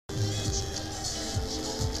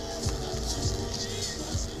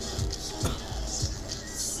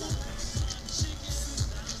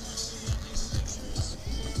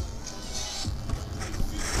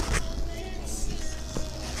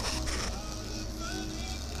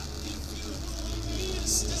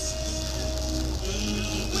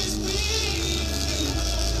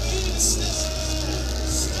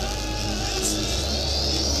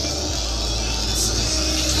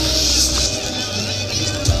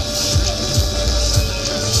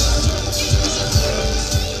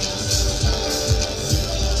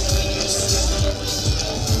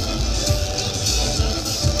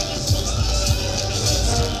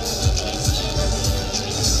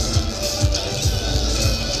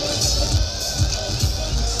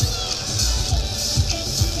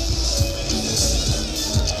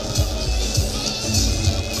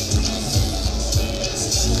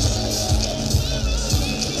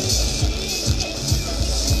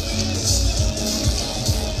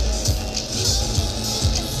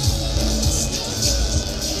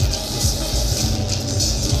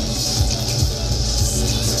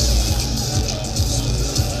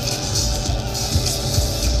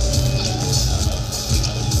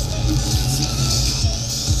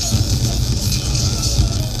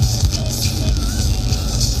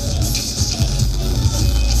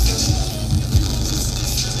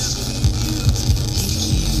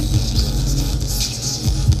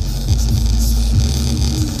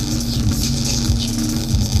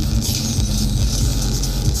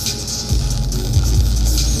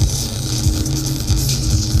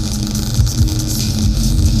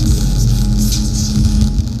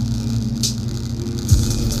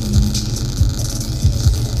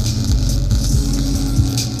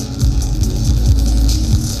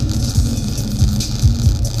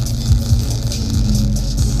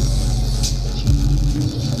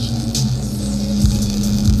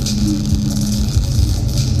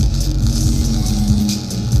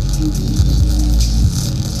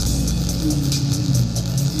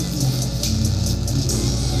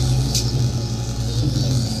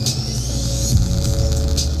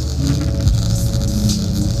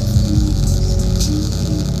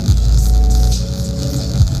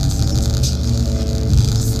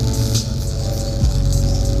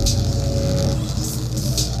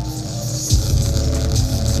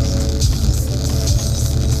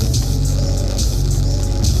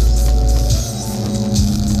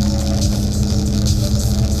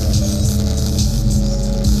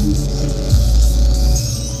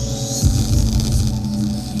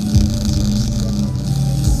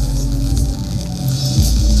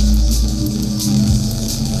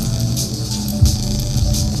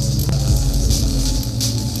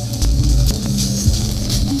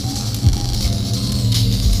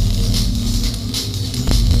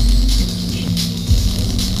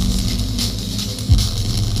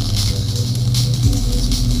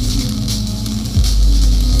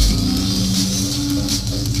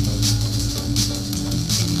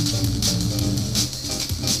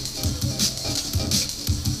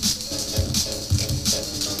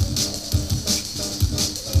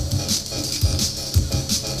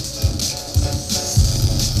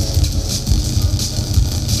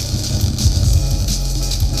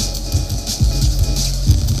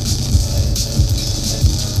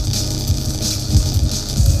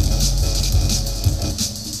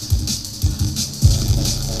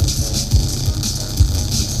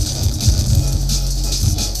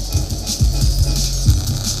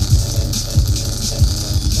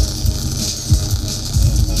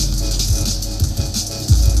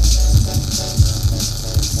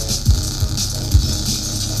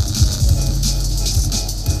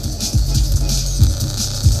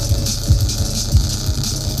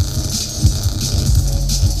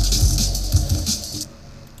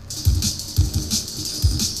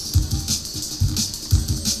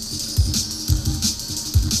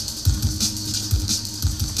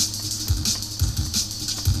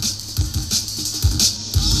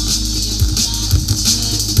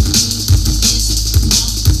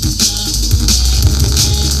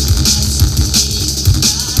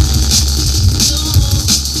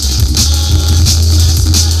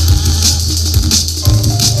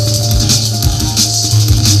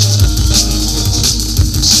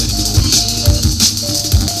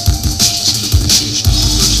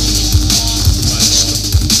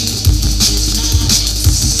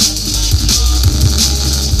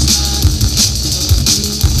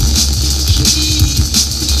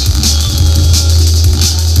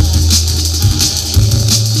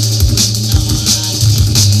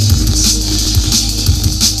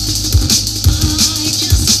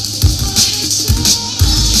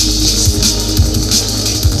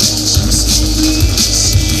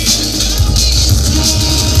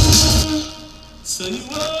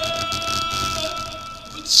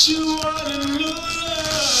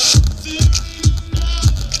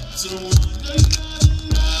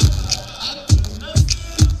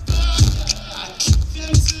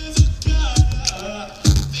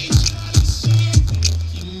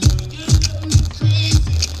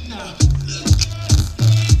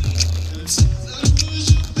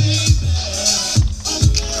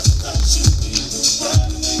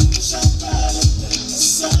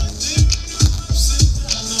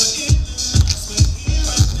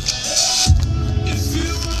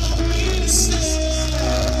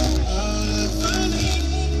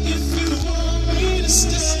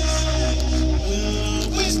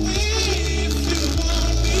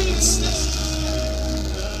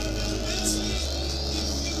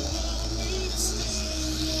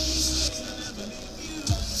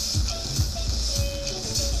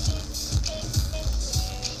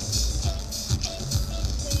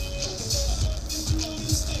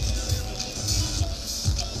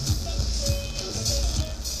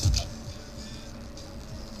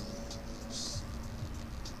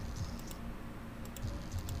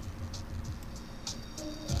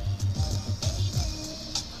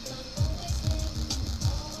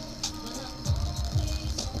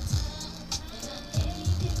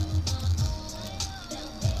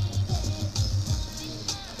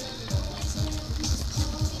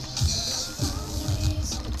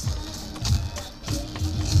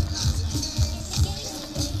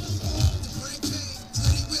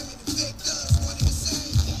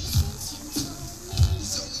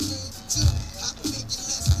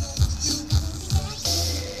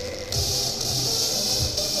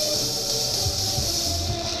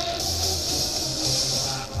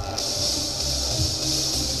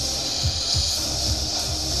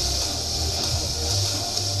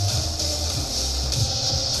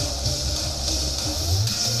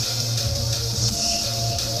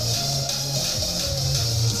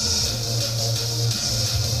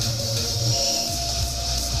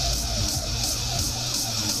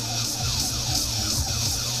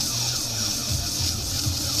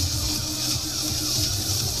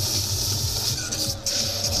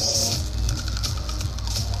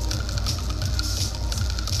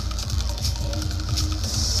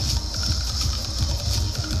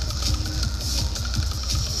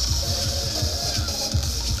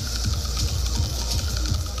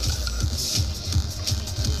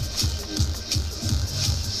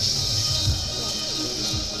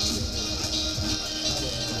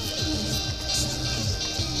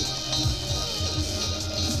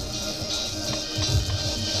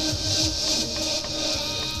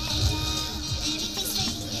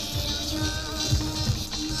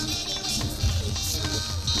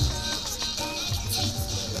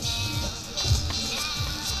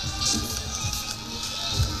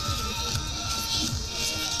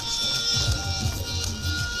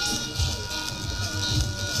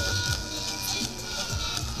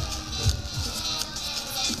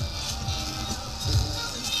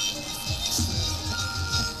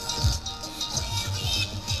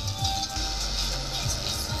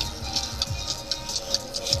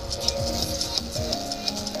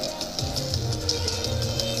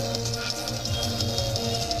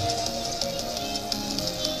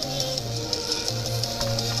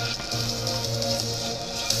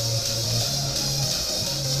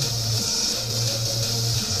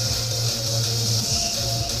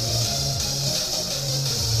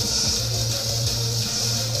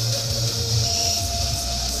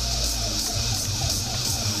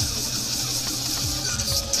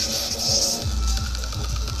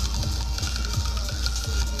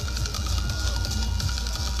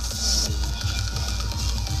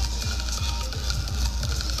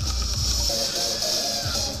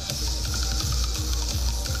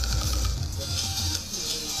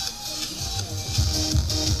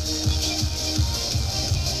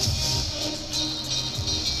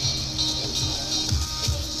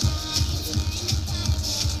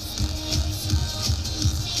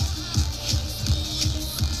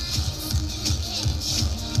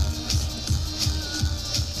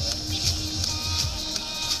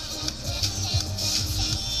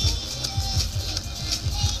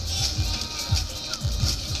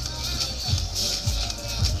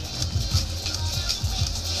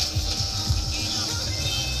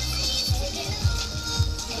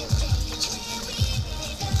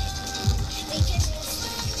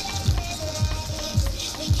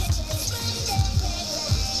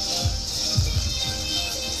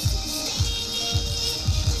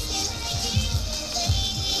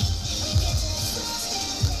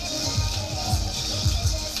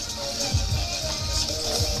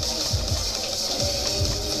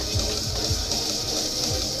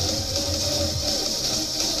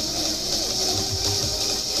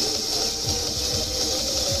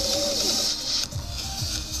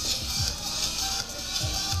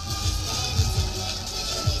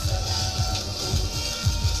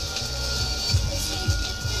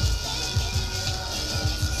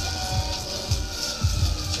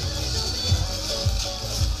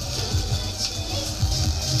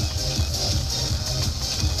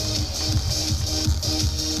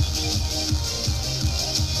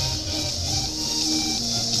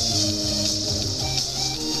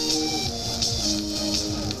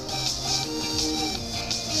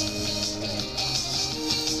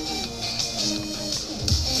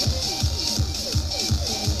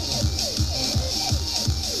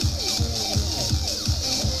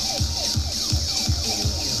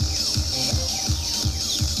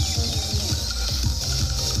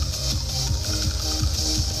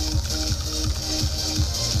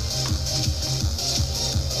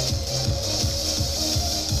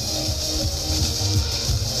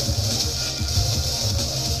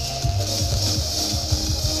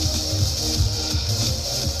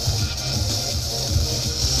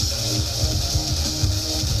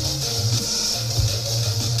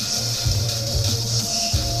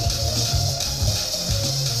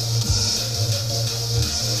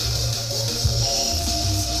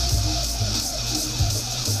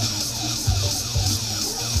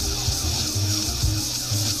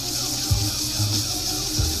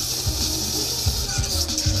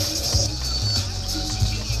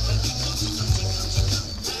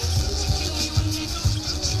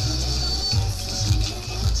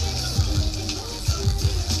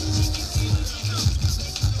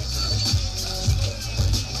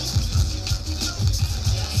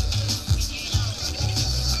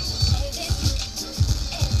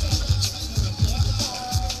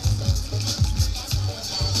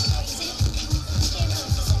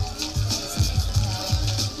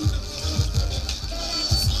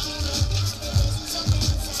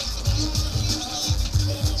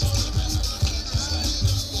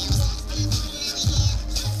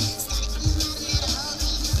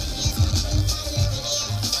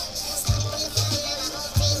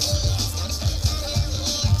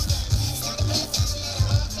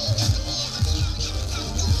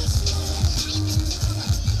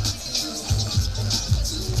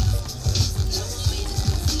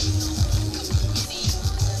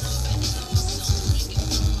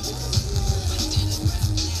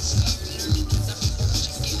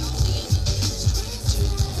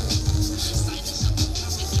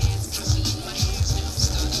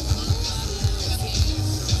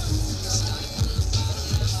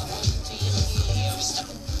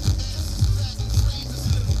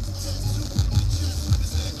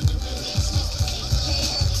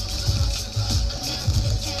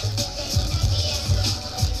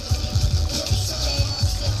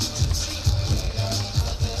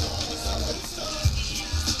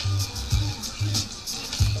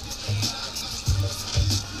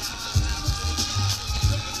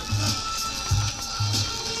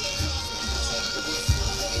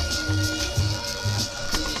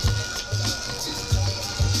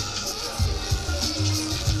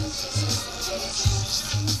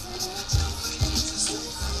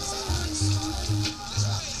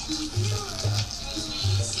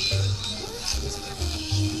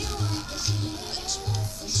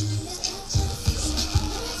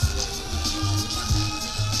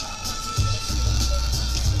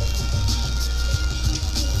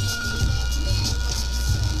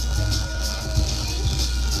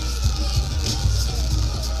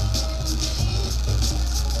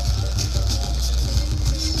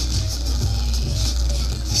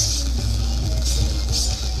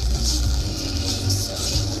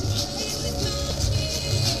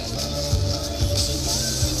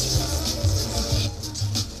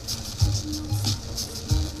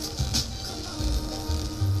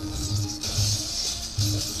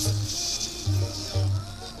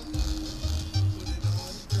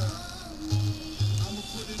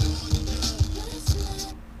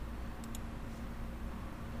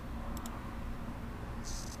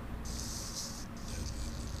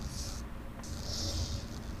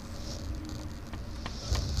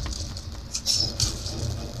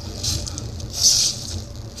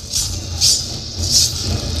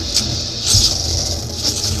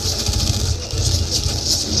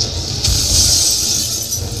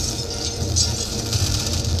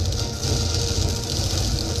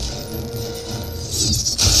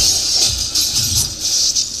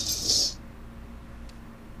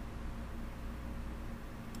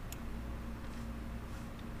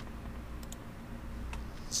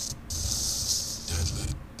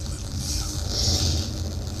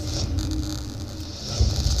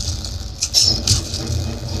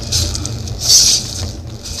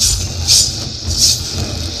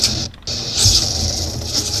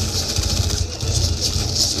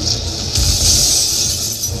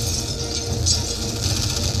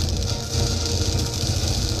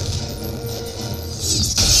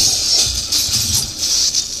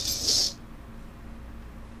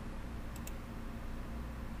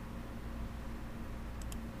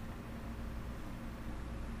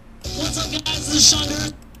What's up, guys? This is Sean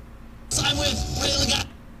Durst. I'm with Ray Guy.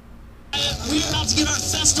 We're about to get our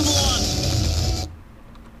festival on.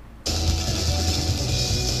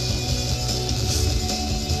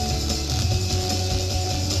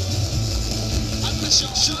 I'm with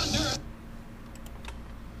Sean Durst.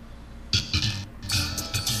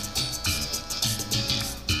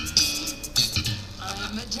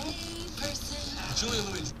 I'm a day person. Julia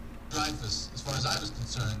Louis-Dreyfus, as far as I was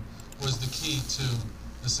concerned, was the key to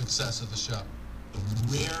the success of the show. A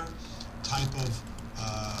rare type of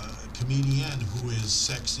comedian who is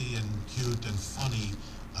sexy and cute and funny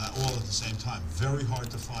all at the same time. Very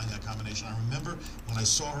hard to find that combination. I remember when I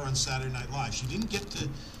saw her on Saturday Night Live, she didn't get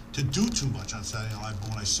to do too much on Saturday Night Live, but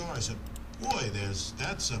when I saw her, I said, boy,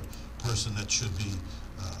 that's a person that should be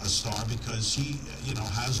a star, because she,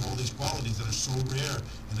 has all these qualities that are so rare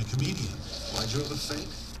in a comedian. Why, do you have a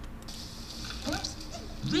fake? What?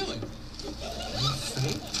 Really? You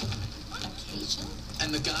fake? Occasion?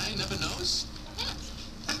 And the guy never knows? Yeah.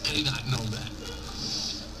 How can he not know that?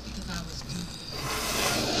 Because I was good.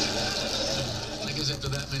 I guess after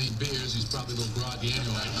that many beers, he's probably a little groggy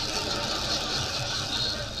anyway.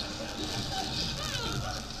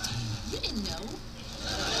 You didn't know.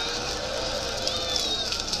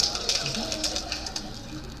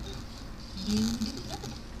 You didn't know.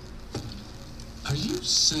 Are you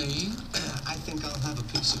saying I think I'll have a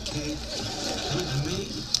piece of cake with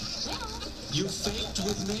me. Well, You faked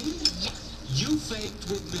with me? yes. You faked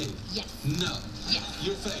with me? Yes. No. Yes.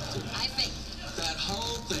 You faked it. I think. that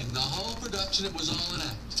whole thing, the whole production, it was all an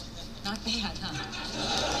act? Not bad, huh?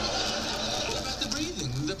 What about the breathing,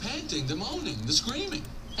 the panting, the moaning, the screaming?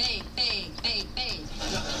 Fake.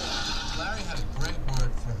 Larry had a great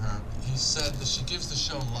word for her. He said that she gives the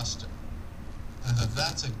show luster. And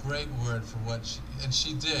that's a great word for what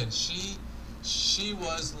she did. She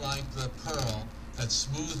was like the pearl that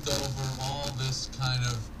smoothed over all this kind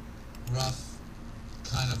of rough,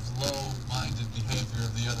 kind of low-minded behavior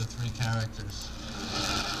of the other three characters.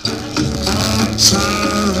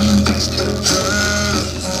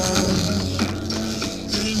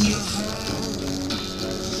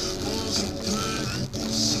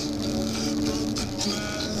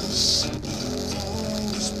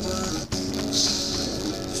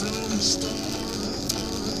 Stars